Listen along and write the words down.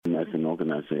as an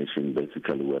organization,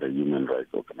 basically we're a human rights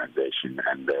organization,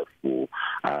 and therefore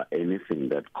anything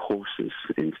that causes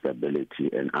instability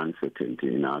and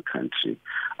uncertainty in our country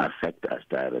affect us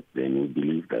directly. And we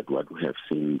believe that what we have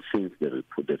seen since the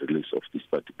release of this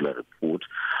particular report,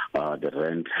 the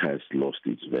rand has lost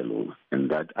its value, and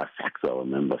that affects our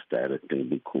members directly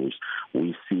because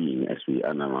we're seeing, as we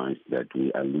analyze, that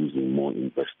we are losing more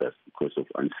investors because of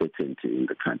uncertainty in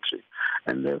the country.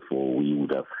 And therefore, we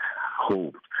would have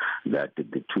hoped that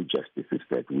the two justices,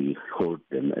 that we hold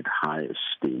them at high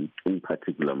esteem, in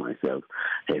particular myself,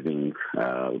 having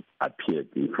appeared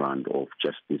in front of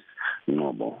Justice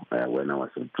Noble when I was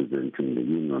representing the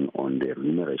union on the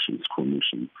Remunerations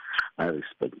Commission. I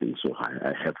respect him so high.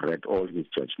 I have read all his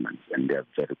judgments, and they are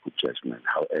very good judgments.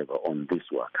 However, on this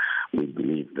one, we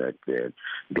believe that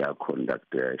their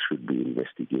conduct should be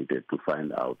investigated to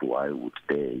find out why would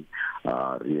they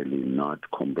really not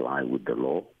comply with the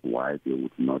law, why they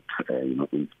would not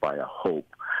inspire hope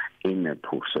in a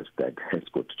process that has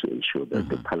got to ensure that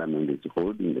the parliament is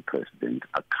holding the president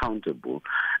accountable.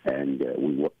 And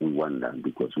we wonder,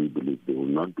 because we believe they will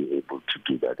not be able to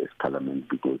do that as parliament,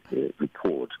 because the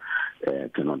report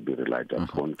cannot be relied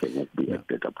upon, cannot be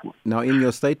acted upon. Now, in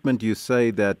your statement, you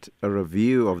say that a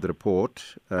review of the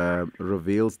report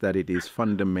reveals that it is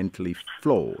fundamentally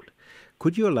flawed.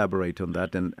 Could you elaborate on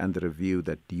that and the review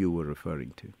that you were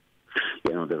referring to?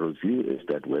 The review is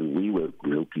that when we were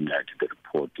looking at the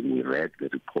report, we read the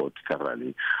report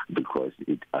thoroughly because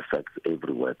it affects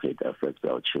every worker, it affects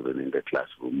our children in the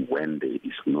classroom. When there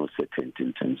is no certainty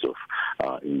in terms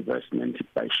of investment,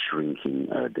 by shrinking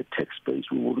the tax base,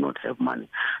 we will not have money.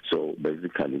 So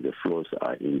basically the flaws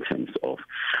are in terms of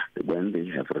when they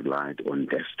have relied on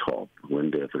desktop,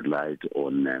 when they have relied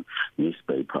on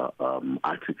newspaper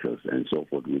articles and so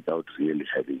forth, without really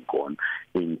having gone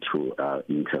into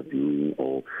interviewing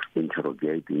or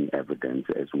interrogating evidence,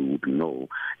 as we would know,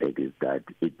 it is that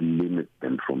it limits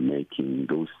them from making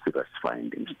those serious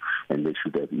findings. And they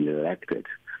should have elected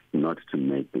not to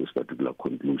make those particular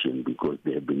conclusions because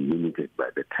they have been limited by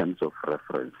the terms of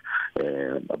reference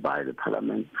by the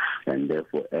parliament. And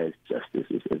therefore, as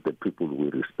justices, as the people we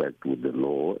respect with the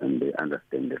law, and they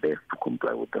understand that they have to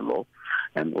comply with the law,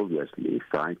 and obviously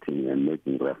citing and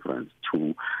making reference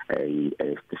to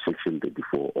the Section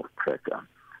 34 of PRECA,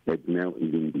 that now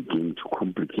even begin to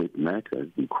complicate matters,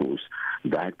 because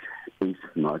that is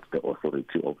not the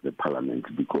authority of the parliament,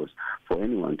 because for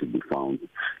anyone to be found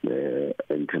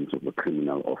in terms of a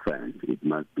criminal offense, it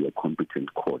must be a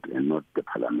competent court and not the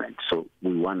parliament. So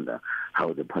we wonder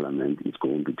how the parliament is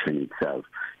going to turn itself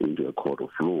into a court of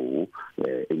law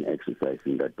in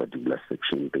exercising that particular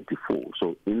Section 34.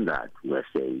 So in that, we're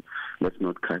saying, let's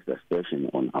not cast aspersion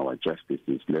on our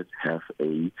justices. Let's have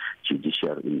a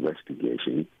judicial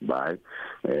investigation by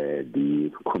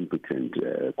the competent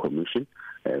commission,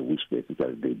 which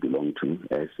basically they belong to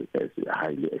as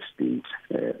highly esteemed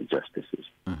justices.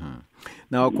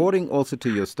 Now, according also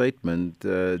to your statement,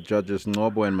 Judges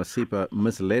Nobo and Masipa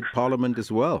misled Parliament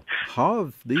as well. How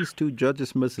have these two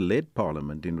judges misled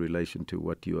Parliament in relation to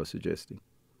what you are suggesting?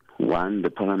 One, the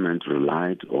parliament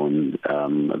relied on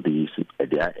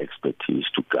their expertise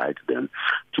to guide them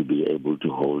to be able to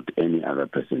hold any other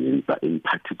person, in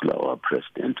particular our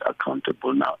president,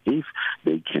 accountable. Now, if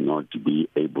they cannot be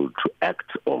able to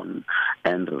act on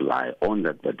and rely on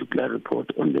that particular report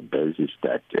on the basis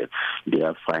that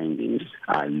their findings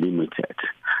are limited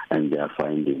and their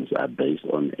findings are based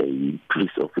on a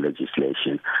piece of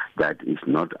legislation that is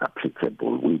not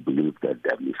applicable, we believe that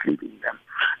they're misleading them.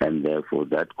 And therefore,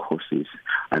 that causes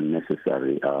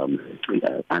unnecessary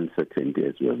uncertainty,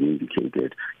 as we have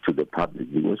indicated, to the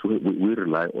public, because we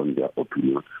rely on their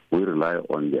opinion, we rely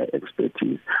on their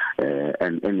expertise,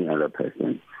 and any other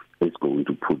person is going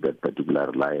to put that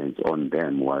particular reliance on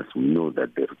them, whilst we know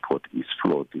that the report is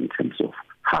flawed in terms of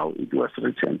how it was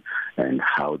written and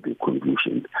how the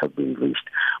conclusions have been reached.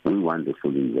 We want the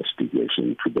full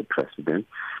investigation to the president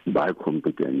by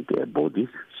competent bodies,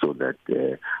 so that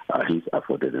he's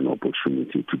afforded an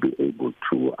opportunity to be able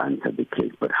to answer the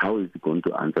case. But how is he going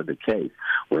to answer the case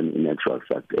when, in actual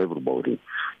fact, everybody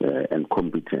and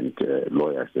competent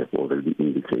lawyers have already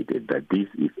indicated that this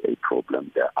is a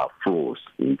problem? There are flaws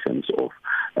in terms of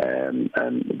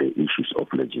the issues of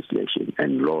legislation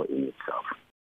and law in itself.